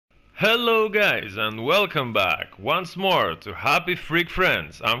Hello guys and welcome back once more to Happy Freak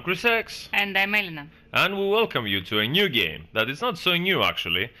Friends. I'm Chris X. And I'm Elena. And we welcome you to a new game that is not so new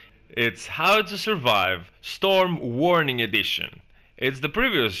actually. It's How to Survive Storm Warning Edition. It's the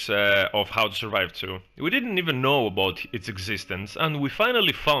previous of How to Survive 2. We didn't even know about its existence and we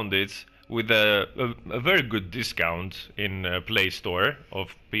finally found it with a very good discount in Play Store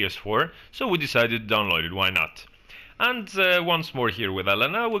of PS4, so we decided to download it, why not? And once more here with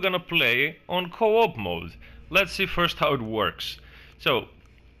Elena, we're gonna play on co-op mode. Let's see first how it works. So,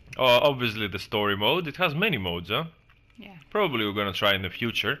 obviously the story mode, it has many modes, huh? Yeah. Probably we're gonna try in the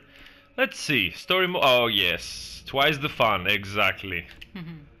future. Let's see, story mode, oh yes, twice the fun, exactly.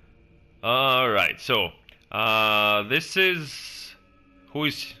 Alright, so, this is, who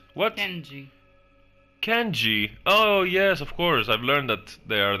is, what? Kenji. Kenji, oh yes, of course, I've learned that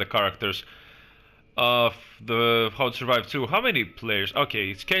they are the characters of the How to Survive 2. How many players? Okay,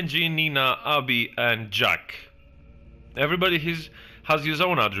 it's Kenji, Nina, Abby, and Jack. Everybody has his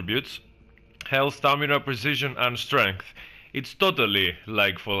own attributes: health, stamina, precision, and strength. It's totally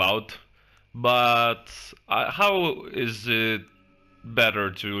like Fallout, but how is it better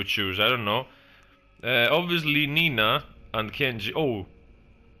to choose? I don't know. Obviously, Nina and Kenji. Oh,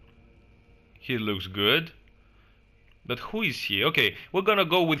 he looks good. But who is he? Okay, we're gonna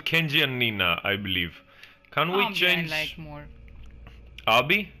go with Kenji and Nina, I believe. Can we change? I like more.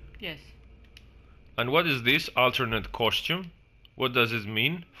 Abby? Yes. And what is this alternate costume? What does it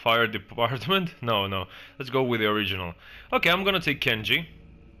mean? Fire department? No, no. Let's go with the original. Okay, I'm gonna take Kenji.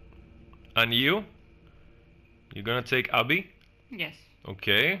 And you? You're gonna take Abby? Yes.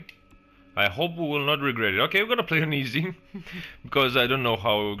 Okay. I hope we will not regret it. Okay, we're gonna play on easy because I don't know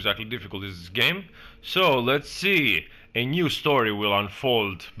how exactly difficult is this game. So let's see. A new story will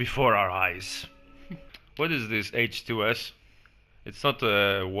unfold before our eyes. What is this H2S? It's not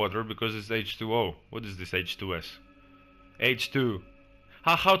water because it's H2O. What is this H2S? H2.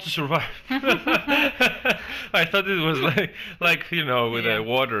 How to survive? I thought it was like you know with the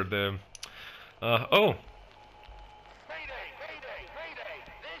water. The oh.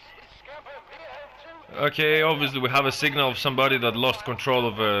 Okay, obviously we have a signal of somebody that lost control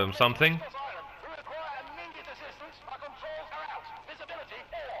of something.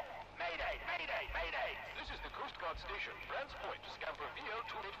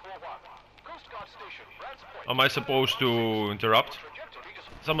 Am I supposed to interrupt?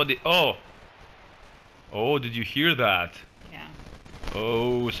 Somebody... Oh! Oh, did you hear that? Yeah.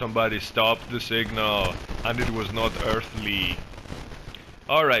 Oh, somebody stopped the signal, and it was not earthly.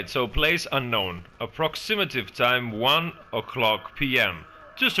 Alright, so place unknown. Approximative time 1 o'clock PM.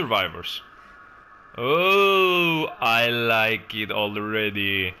 2 survivors. Oh, I like it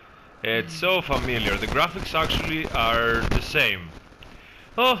already. It's so familiar. The graphics actually are the same.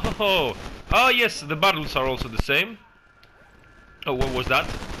 Oh ho ho! Oh yes, the battles are also the same. Oh, what was that?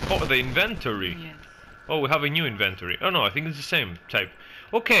 Oh, the inventory. Yes. Oh, we have a new inventory. Oh no, I think it's the same type.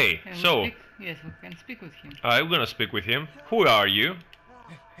 Okay, so... Yes, we can speak with him. I'm gonna speak with him. Who are you?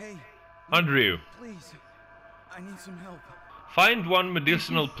 Hey, Andrew. please, I need some help. Find one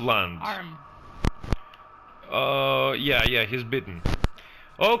medicinal plant. Arm. Yeah, he's bitten.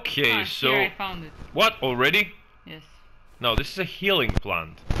 Okay, so... Here I found it. What, already? Yes. No, this is a healing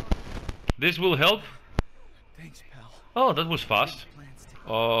plant. This will help? Thanks, pal. Oh, that was fast.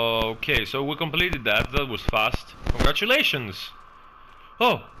 Okay, so we completed that. That was fast. Congratulations!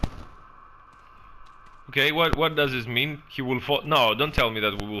 Oh! Okay, what does this mean? He will fall... No, don't tell me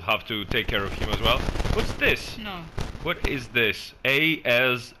that we will have to take care of him as well. What's this? No. What is this?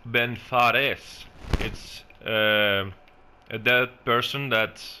 A.S. Benfares. It's a dead person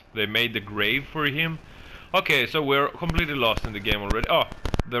that they made the grave for him. Okay, so we're completely lost in the game already. Oh,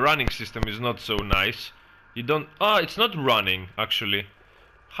 the running system is not so nice. You don't... Oh, it's not running, actually.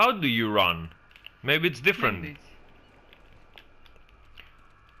 How do you run? Maybe it's different. Maybe.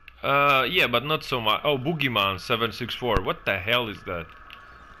 Yeah, but not so much. Oh, Boogeyman 764. What the hell is that?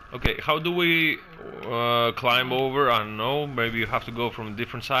 Okay, how do we climb over? I don't know. Maybe you have to go from a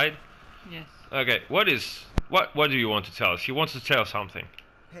different side. Yes. Okay, what do you want to tell us? He wants to tell something.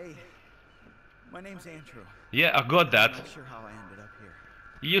 Hey, my name's Andrew. Yeah, I got I'm that. not sure how I ended up here.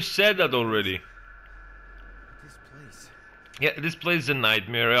 You said that already. This place. Yeah, this place is a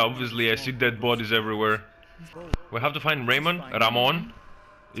nightmare. Obviously, I see dead bodies everywhere. We have to find Ramon.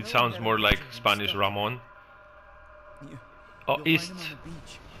 It sounds more like Spanish Ramon. Oh, east.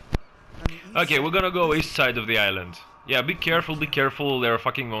 Okay, we're gonna go east side of the island. Yeah, be careful, be careful. There are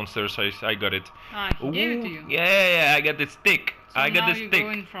fucking monsters. I got it. He gave it to you. Yeah, I got the stick. So I got now the you stick. go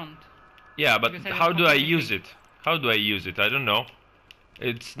in front. Yeah, but Because I how will do I completely use it? How do I use it? I don't know.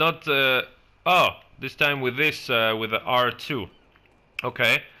 It's not. Oh, this time with this with the R2.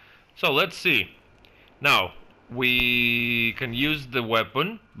 Okay. So let's see. Now we can use the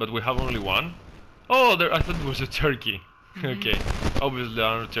weapon, but we have only one. Oh, there! I thought it was a turkey. Okay. Obviously, there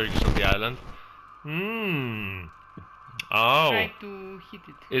are no turkeys on the island. Hmm. Oh. Try to hit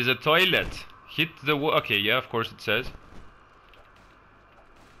it. Is a toilet. Hit the okay, yeah, of course it says.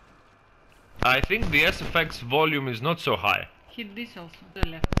 I think the SFX volume is not so high. Hit this also. The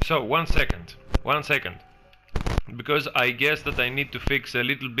left. So, 1 second. 1 second. Because I guess that I need to fix a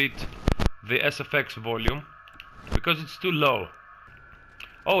little bit the SFX volume. Because it's too low.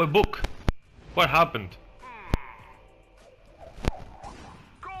 Oh, a book. What happened?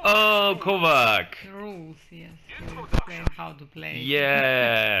 Oh, Kovac. The rules, yes. You explain how to play.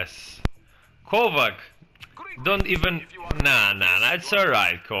 Yes. Kovac. Don't even. Nah, it's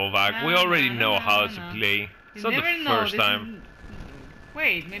alright, Kovac. We already know how to play. It's not the first time.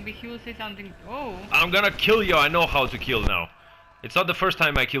 Wait, maybe he will say something. Oh. I'm gonna kill you. I know how to kill now. It's not the first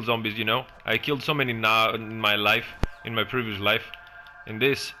time I kill zombies, you know. I killed so many now in my life, in my previous life. In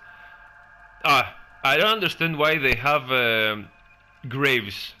this, I don't understand why they have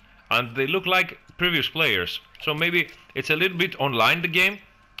graves and they look like previous players. So maybe it's a little bit online the game.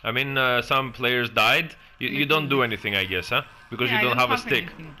 I mean, some players died. You don't do anything, I guess, huh? Because yeah, you don't have a stick.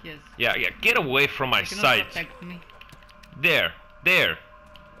 Anything, yes. Yeah, get away from my sight. There.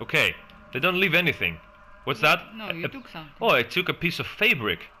 Okay, they don't leave anything. What's that? No, you took something. Oh, I took a piece of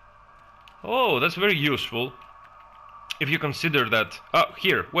fabric. Oh, that's very useful. If you consider that. Oh,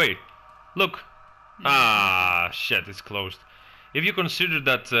 here, wait. Look. Ah, shit, it's closed. If you consider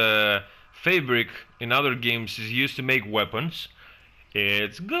that fabric in other games is used to make weapons,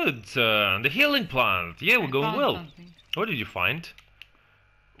 it's good. The healing plant. Yeah, we're going well. Something. What did you find?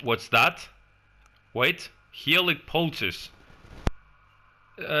 What's that? Wait. Healing pulses.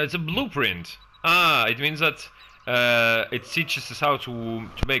 It's a blueprint. Ah, it means that it teaches us how to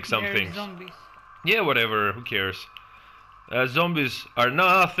make some There things. Zombies. Yeah, whatever. Who cares? Zombies are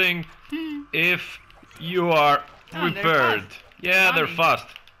nothing if you are prepared. Yeah, they're fast.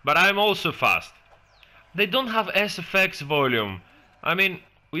 But I'm also fast. They don't have SFX volume. I mean,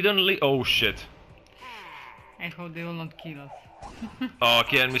 we don't oh shit. I hope they will not kill us.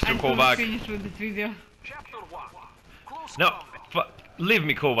 Okay, and Mr. Kovac. Finish with this video. No, leave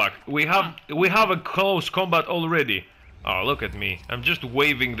me, Kovac. We have a close combat already. Oh, look at me. I'm just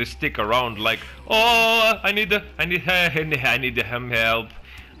waving the stick around like, oh, I need some help.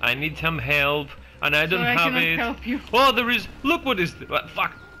 I need some help, and I don't have it. Help you. Oh, there is. Look what is.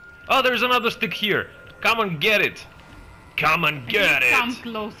 Fuck. Oh, there's another stick here. Come and get it. Come and get it. Come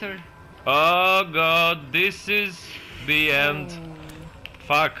closer. Oh God, this is the end. Oh.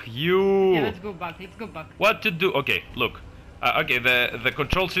 Fuck you. Yeah, let's go back. What to do? Okay, look. Okay, the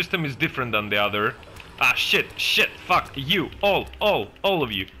control system is different than the other. Ah, shit, fuck, you, all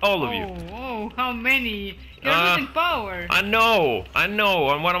of you. Oh, how many? You're losing power. I know,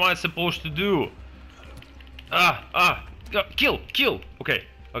 and what am I supposed to do? Kill.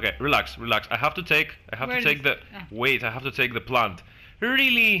 Okay, relax. I have to take wait, I have to take the plant.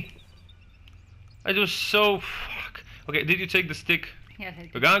 Really? I was so, fuck. Okay, did you take the stick? Yes, I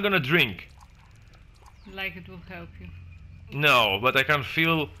did. Okay, I'm gonna drink. Like it will help you. No, but I can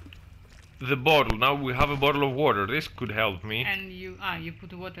feel the bottle. Now we have a bottle of water. This could help me. And you put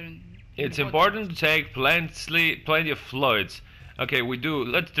the water in. It's important to take plenty of fluids. Okay, we do.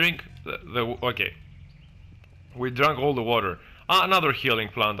 Let's drink okay. We drank all the water. Another healing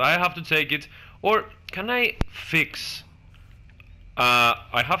plant. I have to take it. Or can I fix?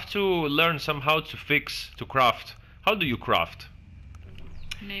 I have to learn somehow to craft. How do you craft?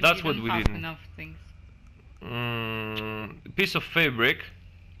 Maybe That's you what don't we have didn't. enough things. Piece of fabric.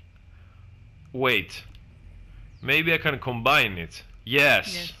 Wait. Maybe I can combine it.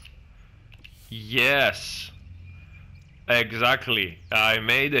 Yes. Exactly. I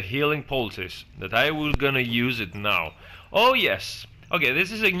made a healing poultice that I will gonna use it now. Oh yes. Okay,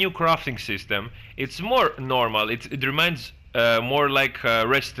 this is a new crafting system. It's more normal. It reminds more like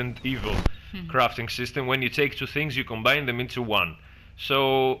Resident Evil crafting system. When you take two things, you combine them into one.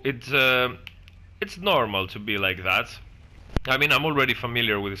 So it's normal to be like that. I mean, I'm already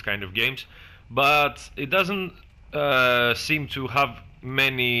familiar with this kind of games, but it doesn't seem to have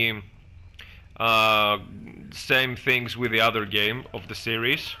many same things with the other game of the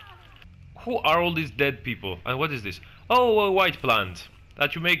series. Who are all these dead people? And what is this? Oh, a white plant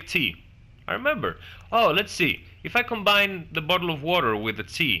that you make tea. I remember. Oh, let's see. If I combine the bottle of water with the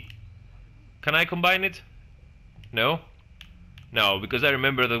tea, can I combine it? No? No, because I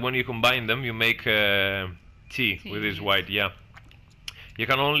remember that when you combine them, you make tea with this white, yeah. You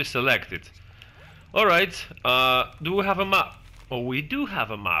can only select it. Alright, do we have a map? Oh, we do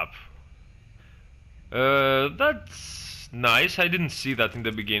have a map. That's nice. I didn't see that in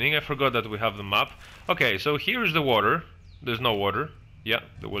the beginning. I forgot that we have the map. Okay, so here's the water. There's no water. Yeah,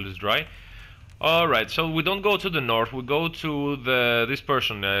 the well is dry. Alright, so we don't go to the north. We go to this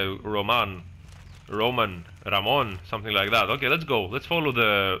person, Ramon, something like that. Okay, let's go. Let's follow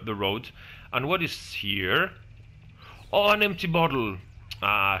the road. And what is here? Oh, an empty bottle.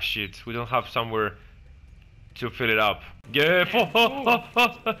 Ah, shit. We don't have somewhere to fill it up. Yeah.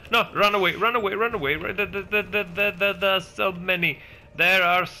 No, run away, run away, run away. There's so many. There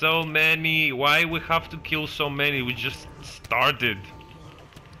are so many. Why we have to kill so many? We just started.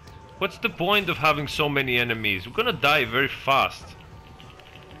 What's the point of having so many enemies? We're gonna die very fast.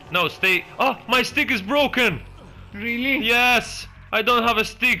 No, stay. Oh, my stick is broken. Really? Yes, I don't have a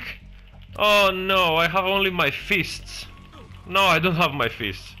stick. Oh no, I have only my fists. No, I don't have my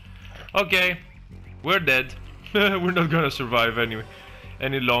fists. Okay, we're dead. We're not gonna survive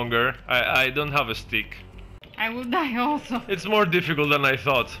any longer. I don't have a stick. I will die also. It's more difficult than I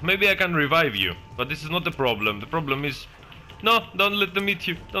thought. Maybe I can revive you, but this is not the problem. The problem is... No, don't let them eat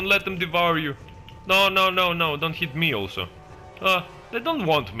you. Don't let them devour you. No, no, no, no, don't hit me also. They don't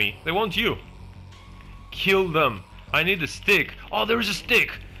want me. They want you. Kill them. I need a stick. Oh, there is a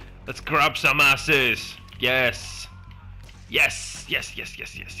stick. Let's grab some asses. Yes. Yes, yes, yes,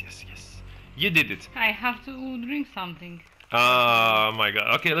 yes, yes, yes, yes. You did it. I have to drink something. Oh my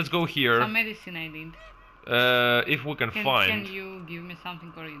god. Okay, let's go here. Some medicine I need. If we can find... Can you give me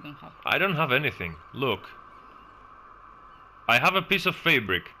something or you don't have? I don't have anything. Look. I have a piece of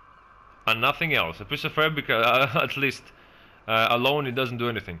fabric. And nothing else. A piece of fabric, at least alone, it doesn't do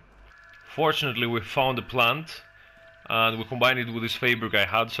anything. Fortunately, we found a plant. And we combined it with this fabric I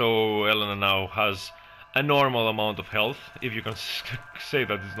had. So Elena now has a normal amount of health. If you can say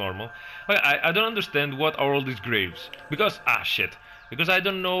that it's normal. I don't understand what are all these graves. Because... Ah, shit. Because I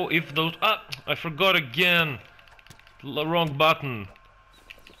don't know if those... Ah, I forgot again. Wrong button.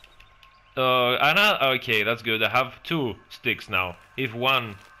 Okay, that's good. I have 2 sticks now. If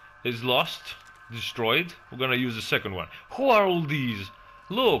one is lost, destroyed, we're gonna use the second one. Who are all these?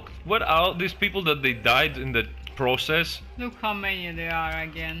 Look, what are these people that they died in the process? Look how many there are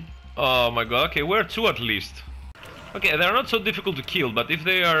again. Oh my god, okay, we're 2 at least. Okay, they're not so difficult to kill, but if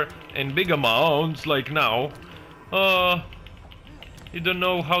they are in big amounts, like now, you don't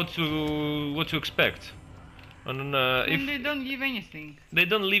know what to expect. And if they don't leave anything. They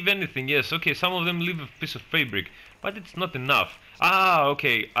don't leave anything, yes. Okay, some of them leave a piece of fabric, but it's not enough. Ah,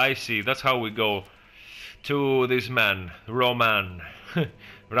 okay, I see. That's how we go to this man, Ramon.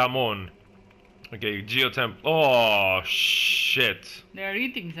 Okay, Geotemp. Oh, shit. They're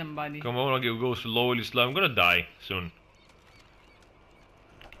eating somebody. Come on, okay, go slowly, slowly. I'm gonna die soon.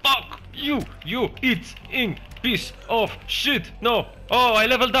 Fuck you eating piece of shit. No. Oh, I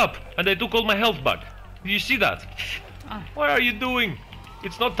leveled up and I took all my health back. Did you see that? What are you doing?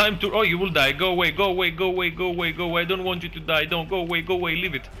 It's not time to... Oh, you will die. Go away, go away, go away, go away, go away. I don't want you to die. Don't go away, go away.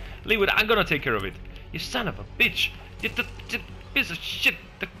 Leave it. Leave it. I'm gonna take care of it. You son of a bitch. You piece of shit.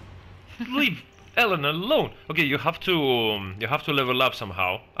 Leave Elena alone. Okay, you have to level up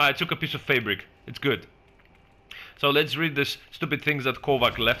somehow. I took a piece of fabric. It's good. So let's read the stupid things that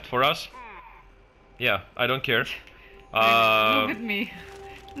Kovac left for us. Yeah, I don't care. Look at me.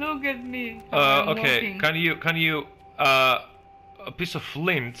 Look at me. Okay, can you a piece of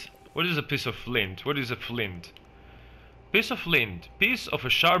flint? What is a piece of flint? What is a flint? Piece of flint. Piece of a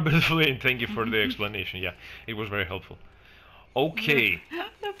sharpened flint. Thank you for the explanation. Yeah, it was very helpful. Okay.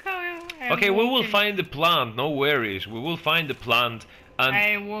 Look how Okay, we will find the plant. No worries. We will find the plant. And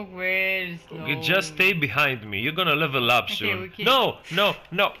I walk very slow. okay, just stay behind me. You're gonna level up soon. Okay. No, no,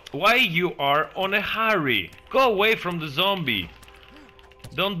 no. Why you are on a hurry? Go away from the zombie.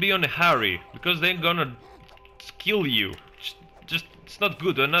 Don't be on a hurry, because they're gonna kill you. Just it's not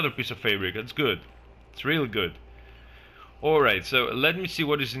good. Another piece of fabric. That's good. It's real good. Alright, so let me see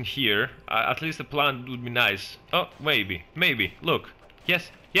what is in here. At least a plant would be nice. Oh, maybe. Look.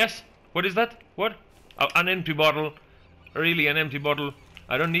 Yes, yes. What is that? What? An empty bottle. Really, an empty bottle?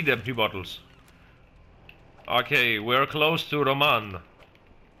 I don't need empty bottles. Okay, we're close to Roman.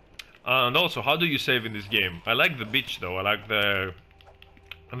 And also, how do you save in this game? I like the beach though. I like the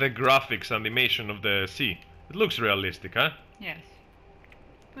graphics animation of the sea. It looks realistic, huh? Yes.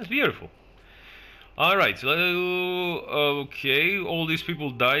 It's beautiful. Alright, so okay, all these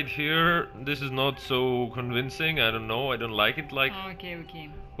people died here. This is not so convincing. I don't know. I don't like it. Like, Okay.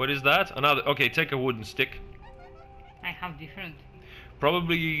 what is that? Another. Okay, take a wooden stick. I have different.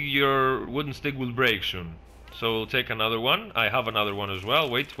 Probably your wooden stick will break soon. So we'll take another one. I have another one as well.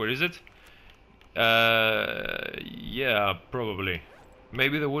 Wait, where is it? Yeah, probably.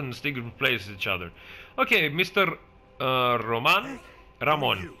 Maybe they wouldn't stick in place each other. Okay, Mr. Ramon.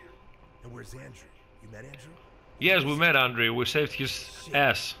 And where's Andrew? You met Andrew? Yes, we met Andrew. We saved his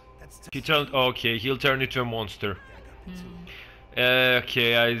ass. He turned. Okay, he'll turn into a monster.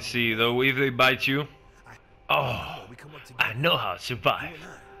 Okay, I see. Though, if they bite you, oh, I know how to survive.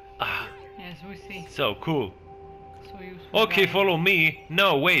 Ah, Yes, we see. so cool. So you Okay, survive. follow me.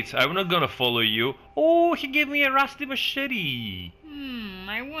 No, wait, I'm not gonna follow you. Oh, he gave me a rusty machete.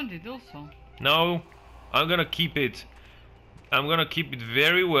 I want it also. No, I'm gonna keep it. I'm gonna keep it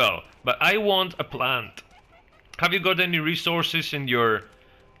very well. But I want a plant. Have you got any resources in your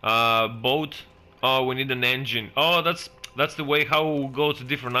boat? Oh, we need an engine. Oh, that's the way how we'll go to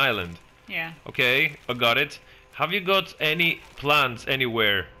different island. Yeah. Okay, I got it. Have you got any plants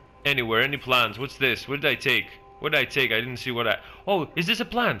anywhere? Anywhere, any plants? What's this? What did I take? What did I take? I didn't see what I... Oh, is this a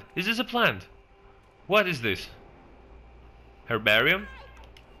plant? Is this a plant? What is this? Herbarium?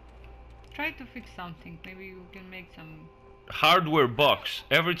 Try to fix something. Maybe you can make some. Hardware box.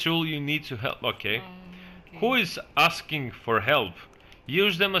 Every tool you need to help. Okay. Okay. Who is asking for help?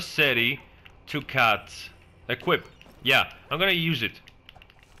 Use the machete to cut. Equip. Yeah, I'm gonna use it.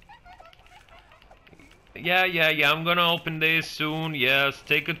 Yeah, I'm gonna open this soon. Yes,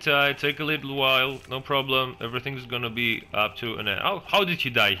 take a time, take a little while, no problem. Everything's gonna be up to an end. Oh, how did he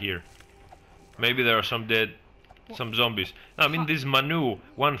die here? Maybe there are some dead, some zombies. I mean, this Manu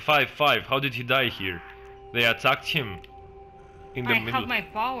 155, how did he die here? They attacked him in the I middle. have my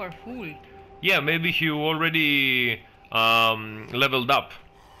power full. Yeah, maybe he already leveled up.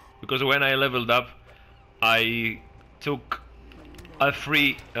 Because when I leveled up, I took a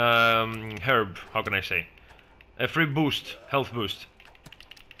free herb, how can I say? A free boost, health boost.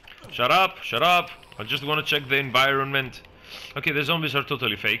 Shut up, shut up. I just want to check the environment. Okay, the zombies are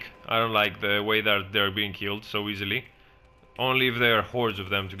totally fake. I don't like the way that they're being killed so easily. Only if there are hordes of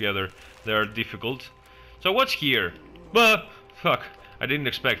them together, they are difficult. So what's here? Fuck, I didn't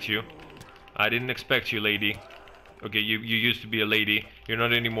expect you. I didn't expect you, lady. Okay, you used to be a lady. You're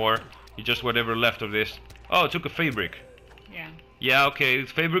not anymore. You're just whatever left of this. Oh, I took a fabric. Yeah. Yeah, okay,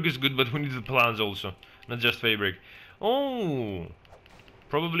 fabric is good, but we need the plants also, not just fabric. Oh,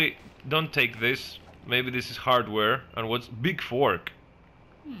 probably don't take this. Maybe this is hardware. And what's big fork?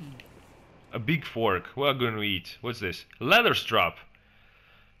 A big fork. What are we going to eat? What's this? Leather strap.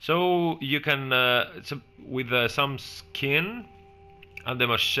 So you can, with some skin and the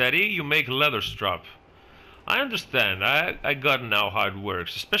machete, you make leather strap. I understand. I got now how it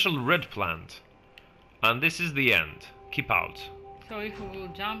works. A special red plant. And this is the end. Keep out. So if we will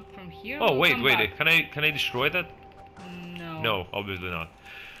jump from here. Oh, we'll wait. come back. Can I destroy that? No. No, obviously not.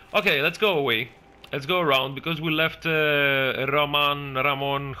 Okay, let's go away. Let's go around because we left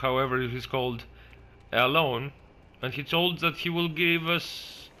Ramon, however he's called, alone, and he told that he will give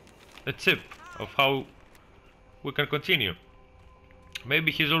us a tip of how we can continue.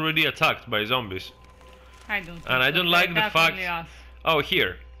 Maybe he's already attacked by zombies. I don't. Think And I so. don't like the That's fact. only us. Oh,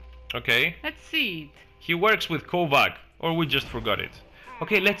 here. Okay. Let's see it. He works with Kovac, or we just forgot it.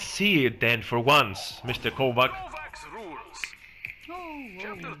 Okay, let's see it then for once, Mr. Kovac. Novak's rules. Oh,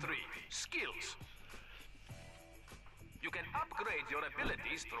 Chapter whoa. 3. Skills. You can upgrade your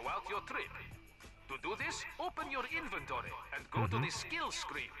abilities throughout your trip. To do this, open your inventory and go to the skills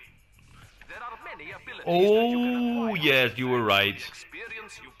screen. There are many abilities that you can Oh, acquire. yes, you were right. The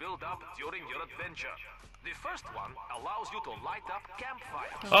experience you build up during your adventure. The first one allows you to light up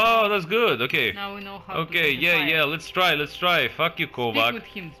campfires. Oh, that's good. Okay. Now we know how Okay, to do the fire. yeah, let's try. Fuck you, Speak Kovac. with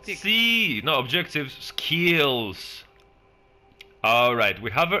him, speak. See, no objectives, skills. All right,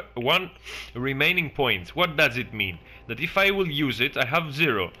 we have one remaining point. What does it mean? That if I will use it, I have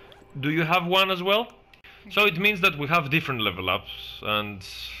 0. Do you have 1 as well? So it means that we have different level ups, and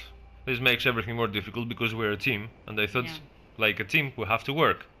this makes everything more difficult because we're a team. And I thought, Yeah. like a team, we have to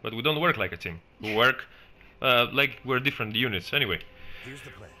work, but we don't work like a team. We work like we're different units. Anyway. Here's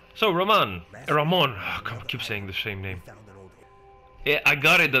the plan. So Ramon, oh, come on, keep saying the same name. Found an old Yeah, I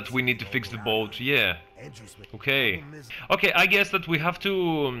got it that we need to fix the boat. Yeah. Andrew Smith. Okay. Problem is- Okay, I guess that we have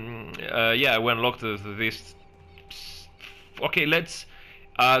to. Yeah, we unlocked this. Okay, let's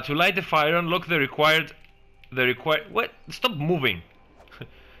to light the fire, unlock the required. What? Stop moving.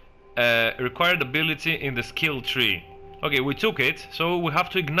 Required ability in the skill tree. Okay, we took it, so we have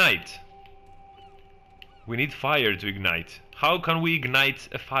to ignite. We need fire to ignite. How can we ignite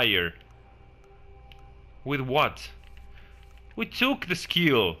a fire? With what? We took the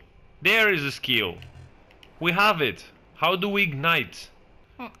skill. There is a skill. We have it. How do we ignite?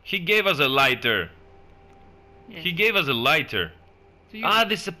 Oh. He gave us a lighter. Yes. He gave us a lighter. To you. Ah,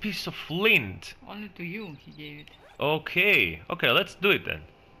 this is a piece of flint. Only to you he gave it. Okay, okay, let's do it then.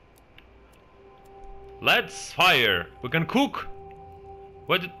 Let's fire. We can cook.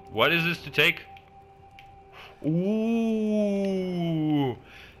 What is this to take? Ooh.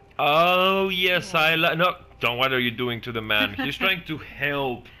 Oh yes, I like. No, don't. What are you doing to the man? He's trying to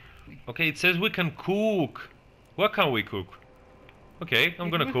help. Okay, it says we can cook. What can we cook? Okay, I'm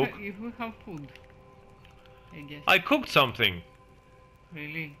gonna cook. If we have food, I guess. I cooked something.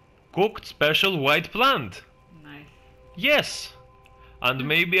 Really Cooked special white plant. nice. Yes. And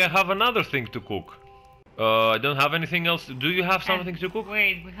maybe I have another thing to cook. I don't have anything else. Do you have something to cook?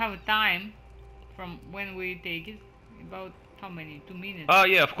 Wait, we have a time from when we take it. About how many? 2 minutes. Ah,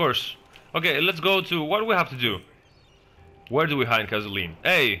 yeah, of course. Okay, let's go to what do we have to do? Where do we hide gasoline?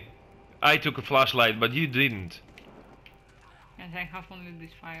 Hey, I took a flashlight, but you didn't. And I have only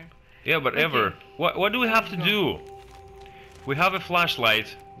this fire. Yeah, but Okay. ever. What do we have to Let's do? We have a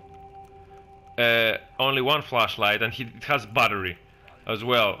flashlight. Only one flashlight, and it has battery as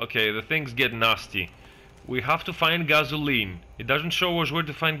well. Okay, the things get nasty. We have to find gasoline. It doesn't show us where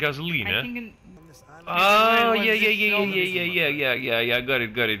to find gasoline, I eh? think On this island. Oh, Where yeah, was yeah, this yeah, from? yeah. Got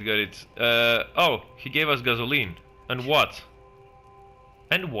it. Oh, he gave us gasoline. And what?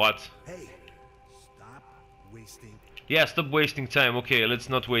 And what? Hey, stop wasting. Yeah, stop wasting time. Okay, let's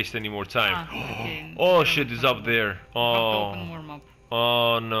not waste any more time. Okay. Oh shit, it's up there. Have to open Oh. more map.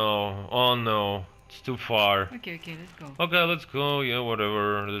 Oh no. Oh no. It's too far. Okay, let's go. Okay, let's go. Yeah,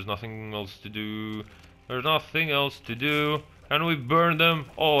 whatever. There's nothing else to do. There's nothing else to do. Can we burn them?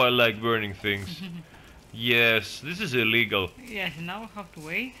 Oh, I like burning things. Yes, this is illegal. Yes, now we have to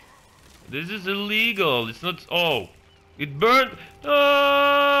wait. This is illegal. It's not. Oh, it burned.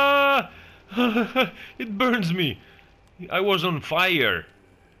 Ah! It burns me. I was on fire.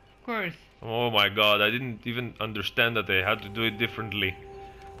 Of course. Oh my god, I didn't even understand that I had to do it differently.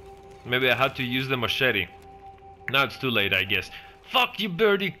 Maybe I had to use the machete. Now it's too late, I guess. Fuck you,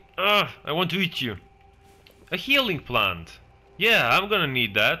 birdie! Ah, I want to eat you. A healing plant. Yeah, I'm gonna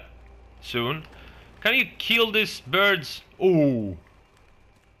need that soon. Can you kill these birds? Oh,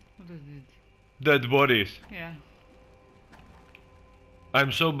 What is it? dead bodies. Yeah.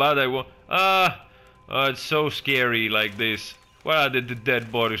 I'm so bad I won't. It's so scary like this. What are the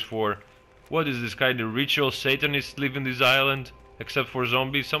dead bodies for? What is this kind of ritual? Satanists live in this island? Except for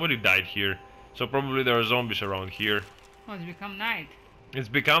zombies? Somebody died here. So probably there are zombies around here. Oh, it's become night. It's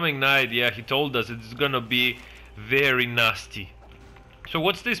becoming night, yeah, he told us it's gonna be very nasty. So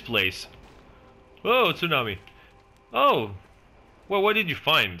what's this place? Oh, tsunami. Oh, well, what did you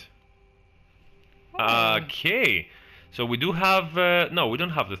find? Oh. Okay, so we do have, no, we don't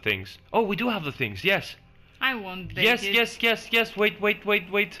have the things. Oh, we do have the things, yes. I won't take Yes, it. yes, wait.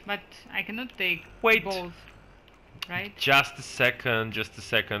 But I cannot take Wait. both. Right? Just a second.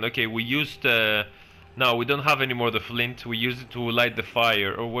 Okay, we used, no, we don't have any more the flint. We used it to light the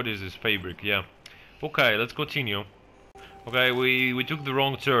fire. Oh, what is this? Fabric, yeah. Okay, let's continue. Okay, we took the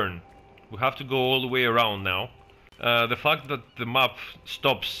wrong turn. We have to go all the way around now. The fact that the map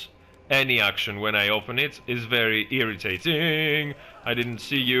stops any action when I open it is very irritating. I didn't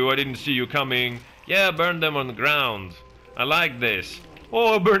see you coming. Yeah, burn them on the ground. I like this.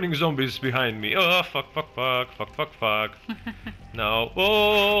 Oh, burning zombies behind me. Oh, fuck. No. Oh.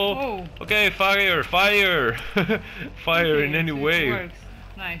 Oh. Okay, fire. Fire Okay, in any so it way. works.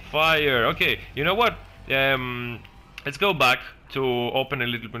 Nice. Fire. Okay, you know what? Let's go back to open a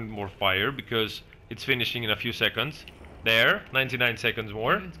little bit more fire because it's finishing in a few seconds. There, 99 seconds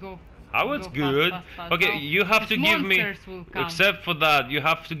more. Let's go. Oh, Let's it's go fast, good. fast. Okay, Now, you have the to give me. monsters will come. Except for that, you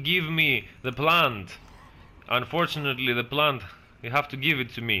have to give me the plant. Unfortunately, the plant, you have to give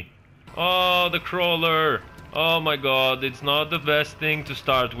it to me. Oh, the crawler. Oh my god, it's not the best thing to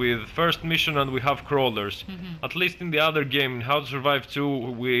start with. First mission and we have crawlers. At least in the other game, in How to Survive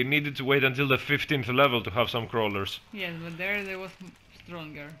 2, we needed to wait until the 15th level to have some crawlers. Yes, but there was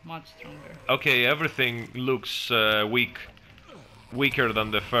stronger, much stronger. Okay, everything looks weak. Weaker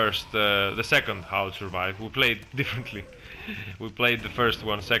than the second How to Survive. We played differently. We played the first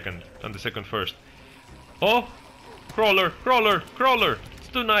one second and the second first. Oh! Crawler! It's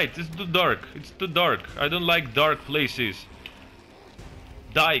too night, it's too dark. I don't like dark places.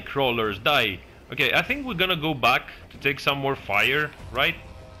 Die, crawlers, die. Okay, I think we're gonna go back to take some more fire, right?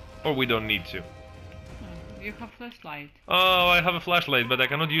 Or we don't need to. You have flashlight. Oh, I have a flashlight, but I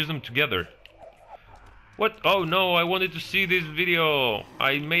cannot use them together. What? Oh no, I wanted to see this video.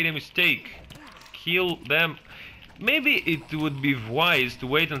 I made a mistake. Kill them. Maybe it would be wise to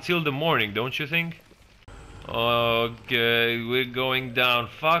wait until the morning, don't you think? Okay, we're going down.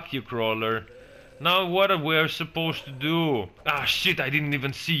 Fuck you, crawler. Now what are we supposed to do? Ah shit, I didn't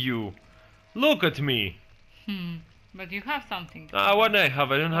even see you. Look at me. But you have something. Ah, what do I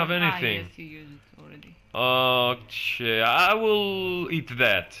have? I don't have Ah, anything. yes, you used it already. Okay, I will eat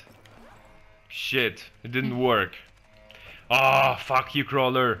that. Shit, it didn't work. Ah, fuck you,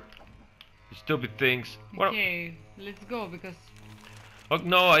 crawler. You stupid things. What? Okay, let's go because Oh,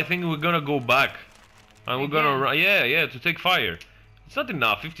 no, I think we're gonna go back. And we're gonna Again? run. Yeah, to take fire. It's not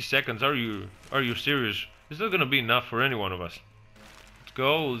enough. 50 seconds. Are you serious? It's not gonna be enough for any one of us.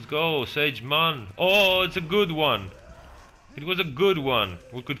 Let's go, Sage man. Oh, it's a good one. It was a good one.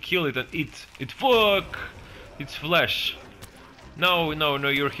 We could kill it and eat it. Fuck! It's flesh. No,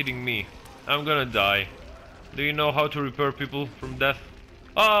 you're hitting me. I'm gonna die. Do you know how to repair people from death?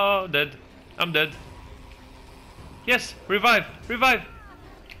 Oh, dead. I'm dead. Yes, revive!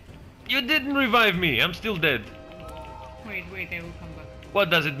 You didn't revive me. I'm still dead. wait, I will come back. What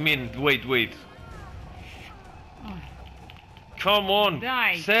does it mean? Wait. Oh, Come on.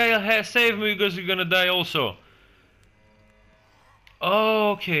 Die. Save me because you're gonna die also.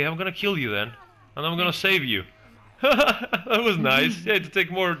 Oh, okay, I'm gonna kill you then. And I'm gonna save you. That was nice. Yeah, to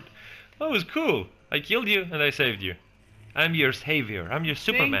take more. That was cool. I killed you and I saved you. I'm your savior. I'm your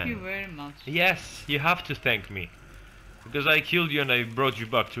Superman. thank you very much. Yes, you have to thank me. Because I killed you and I brought you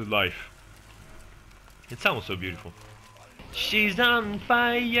back to life. It sounds so beautiful. She's on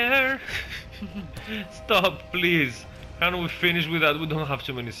fire. Stop, please. Can we finish with that? We don't have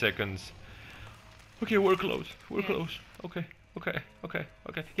too many seconds. Okay, we're close. We're close. Okay.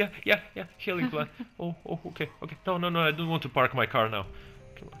 Yeah. Healing plan. Oh, okay. No, I don't want to park my car now.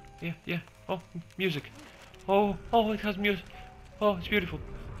 Come on. Yeah. Oh, music. Oh, it has music. Oh, it's beautiful.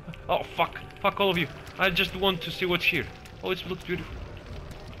 Oh, fuck all of you. I just want to see what's here. Oh, it looks beautiful.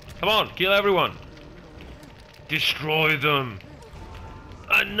 Come on, kill everyone. Destroy them.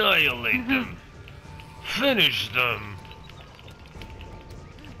 Annihilate them. Finish them.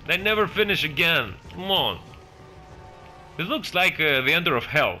 They never finish again. Come on. It looks like the ender of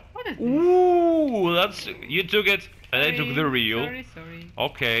hell. What is this? Ooh, you took it, and I took the reel. Sorry.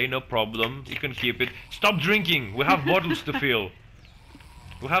 Okay, no problem. You can keep it. Stop drinking. We have bottles to fill.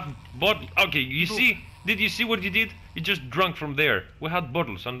 We have bottles. Okay, you see? Did you see what you did? You just drunk from there. We had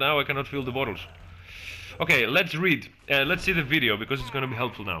bottles, and now I cannot fill the bottles. Okay, let's read. Let's see the video because it's gonna be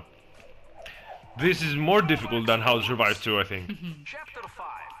helpful now. This is more difficult than How to Survive 2, I think. Chapter 5.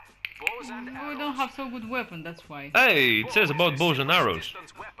 Bows and We arrows. don't have so good weapon, that's why. Hey, it says about bows and arrows.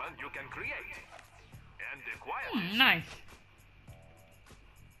 Distance weapon you can create. And acquire this. Nice.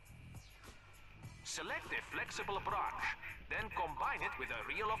 Select a flexible branch, then combine it with a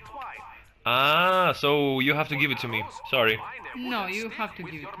reel of twine. Ah, so you have to give it to me. Sorry. Combine a No, wooden you stick have to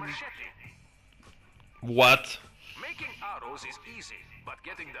with give it your to me. machete. What? Making arrows is easy, but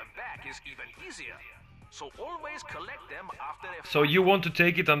getting them back is even easier. So always collect them after a So you want to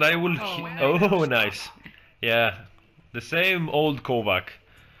take it and I will... Oh, nice. Yeah, the same old Kovac.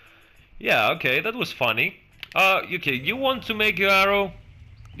 Yeah, okay, that was funny. Okay, you want to make your arrow?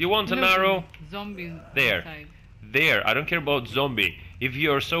 You want an Look, arrow? Zombies There. inside. There, I don't care about zombie. If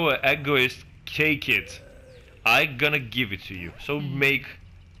you're so egoist, take it. I gonna give it to you. So make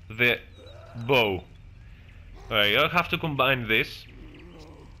the bow. Alright, you have to combine this.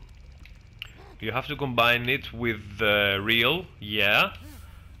 You have to combine it with the reel, yeah.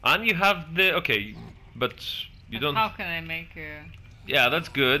 And you have the... Okay, but you don't... How can I make a... Yeah, that's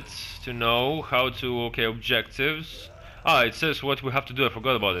good to know how to... Okay, objectives. Ah, it says what we have to do, I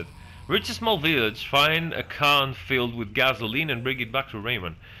forgot about it. Reach a small village, find a can filled with gasoline and bring it back to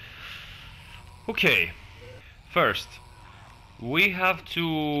Raymond. Okay, first, we have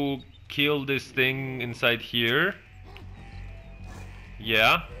to kill this thing inside here.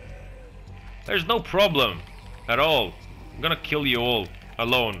 Yeah. There's no problem at all. I'm gonna kill you all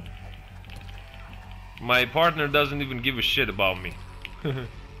alone. My partner doesn't even give a shit about me.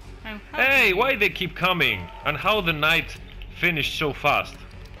 I'm Hey, why they keep coming? And how the night finished so fast?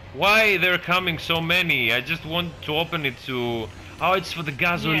 Why they're coming so many? I just want to open it to... Oh, it's for the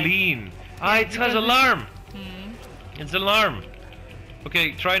gasoline. Ah, it has alarm. It's alarm.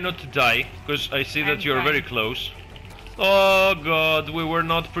 Okay, try not to die, because I see that I'm you're very trying. close. Oh god, we were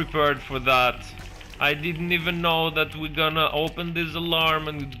not prepared for that. I didn't even know that we're gonna open this alarm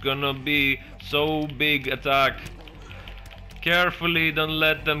and it's gonna be so big attack. Carefully, don't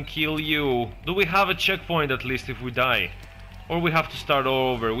let them kill you. Do we have a checkpoint at least if we die? Or we have to start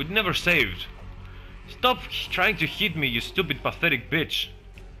all over? We never saved. Stop trying to hit me, you stupid pathetic bitch.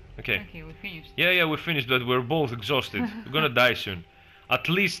 Okay. Okay, we finished. Yeah, we finished, but we're both exhausted. We're gonna die soon. At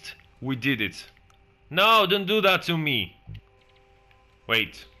least we did it. No, don't do that to me.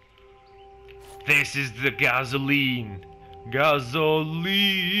 Wait. This is the gasoline.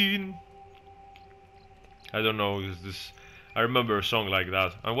 Gasoline. I don't know, is this... I remember a song like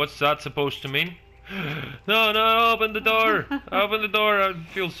that. And what's that supposed to mean? No, no, open the door! Open the door, I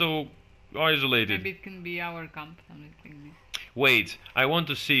feel so isolated. Maybe it can be our camp, something like this. Wait, I want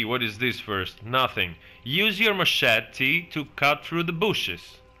to see what is this first. Nothing. Use your machete to cut through the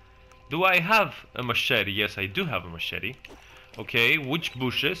bushes. Do I have a machete? Yes, I do have a machete. Okay, which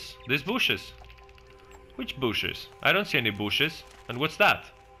bushes? These bushes. Which bushes? I don't see any bushes. And what's that?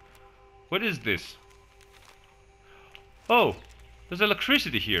 What is this? Oh, there's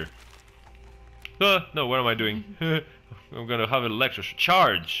electricity here. No, what am I doing? I'm gonna have an electric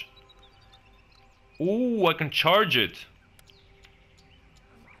charge. Ooh, I can charge it.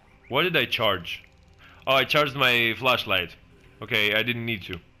 What did I charge? Oh, I charged my flashlight. Okay, I didn't need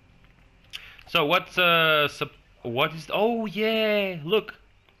to. So what is... Oh yeah, look.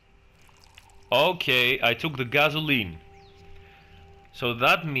 Okay, I took the gasoline. So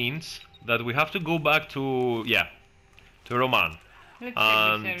that means that we have to go back to... yeah, to Roman. Let's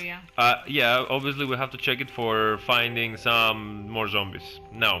check this area. Yeah, obviously we have to check it for finding some more zombies.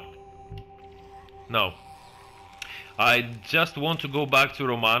 No. No. I just want to go back to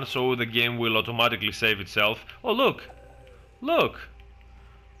Roman so the game will automatically save itself. Oh look! Look!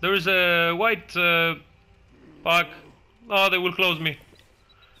 There is a white pack. Oh, they will close me.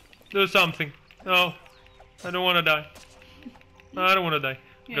 Do something. No. I don't want to die. I don't want to die.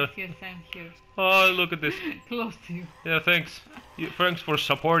 Yes, yes, I'm here. Oh, look at this. Close to you. Yeah, thanks. Thanks for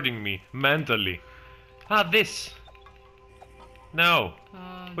supporting me mentally. Ah, this. No.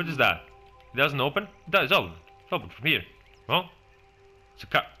 What is that? It doesn't open? It does. Oh, it's open from here. Well, it's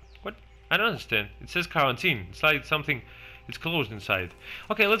a what? I don't understand. It says quarantine. It's like something. It's closed inside.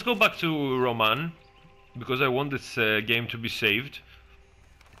 Okay, let's go back to Roman because I want this game to be saved.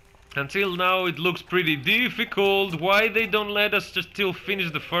 Until now, it looks pretty difficult. Why they don't let us just still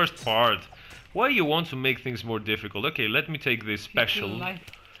finish the first part? Why you want to make things more difficult? Okay, let me take this special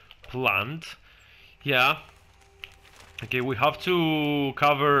plant. Yeah. Okay, we have to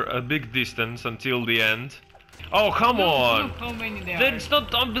cover a big distance until the end. Oh, come on! Look how many there That's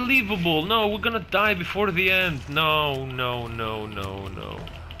not unbelievable! No, we're gonna die before the end! No, no, no, no, no.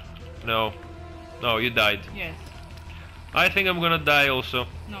 No. No, you died. Yes. I think I'm gonna die also.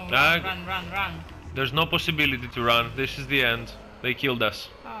 No, run, run. There's no possibility to run. This is the end. They killed us.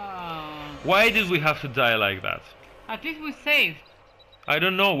 Oh. Why did we have to die like that? At least we saved. I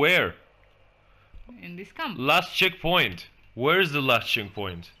don't know where. In this camp. Last checkpoint. Where is the last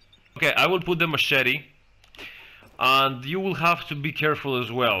checkpoint? Okay, I will put the machete. And you will have to be careful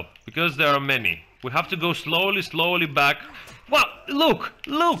as well. Because there are many. We have to go slowly back. Wow, look!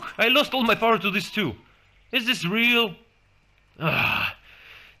 I lost all my power to this too. Is this real? Ah,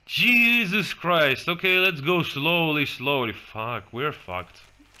 Jesus Christ. Okay, let's go slowly. Fuck, we're fucked.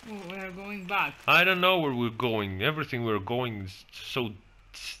 Oh, we're going back. I don't know where we're going. Everything we're going is so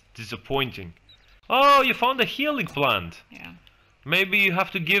disappointing. Oh, you found a healing plant. Yeah. Maybe you have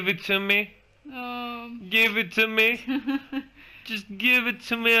to give it to me? Give it to me? Just give it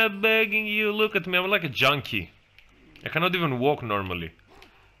to me, I'm begging you. Look at me, I'm like a junkie. I cannot even walk normally.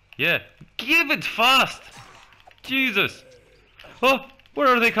 Yeah, give it fast! Jesus! Oh, where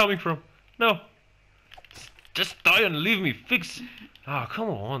are they coming from? No. Just die and leave me fix. Ah, come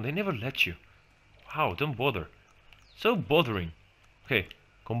on, they never let you. Wow, don't bother. So bothering. Okay,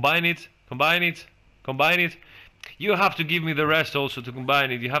 combine it. You have to give me the rest also to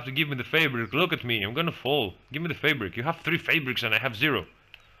combine it. You have to give me the fabric. Look at me, I'm gonna fall. Give me the fabric. You have 3 fabrics and I have 0.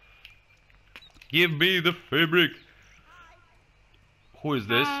 Give me the fabric. Who is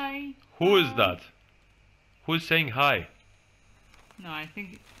this? Hi. Who is that? Who is saying hi? No, I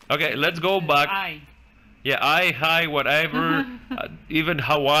think... Okay, let's go back. I. Yeah, hi, whatever. Even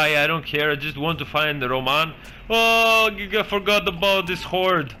Hawaii, I don't care. I just want to find the Roman. Oh, I forgot about this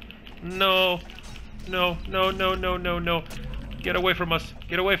horde. No. Get away from us.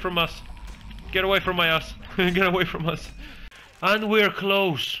 Get away from us. Get away from my ass. Get away from us. And we're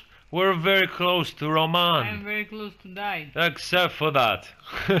close. We're very close to Roman. I'm very close to die. Except for that.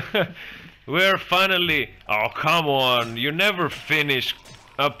 We're finally... Oh, come on. You never finish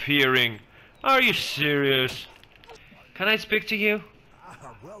appearing. Are you serious? Can I speak to you?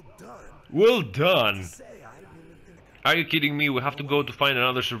 Well done. Well done. Say, I didn't even think Are you kidding me? We have to go to find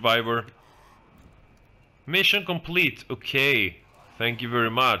another survivor. Mission complete. Okay. Thank you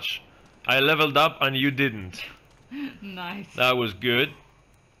very much. I leveled up and you didn't. Nice. That was good.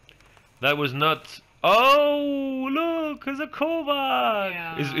 That was not... Oh, look, it's a Kovac.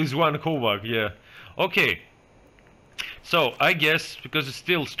 Yeah. Is one Kovac, yeah. Okay. So I guess because it's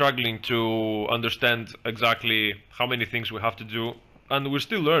still struggling to understand exactly how many things we have to do, and we're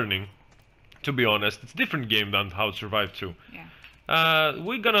still learning. To be honest, it's a different game than How to Survive 2. Yeah.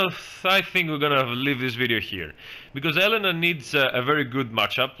 I think we're gonna leave this video here because Elena needs a very good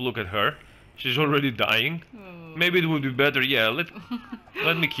matchup. Look at her, she's already dying. Oh. Maybe it would be better. Yeah,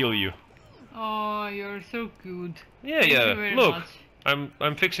 let me kill you. Oh, you're so good. Yeah, Thank yeah. you very Look, much.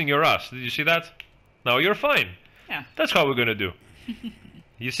 I'm fixing your ass. Did you see that? Now you're fine. Yeah. That's how we're gonna do.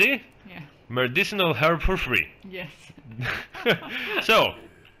 You see? Yeah. Medicinal herb for free. Yes. So,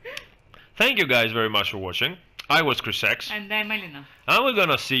 thank you guys very much for watching. I was Chris X. And I'm Elena. And we're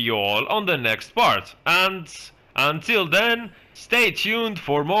gonna see you all on the next part. And until then, stay tuned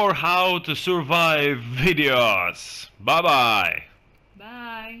for more How to Survive videos. Bye bye.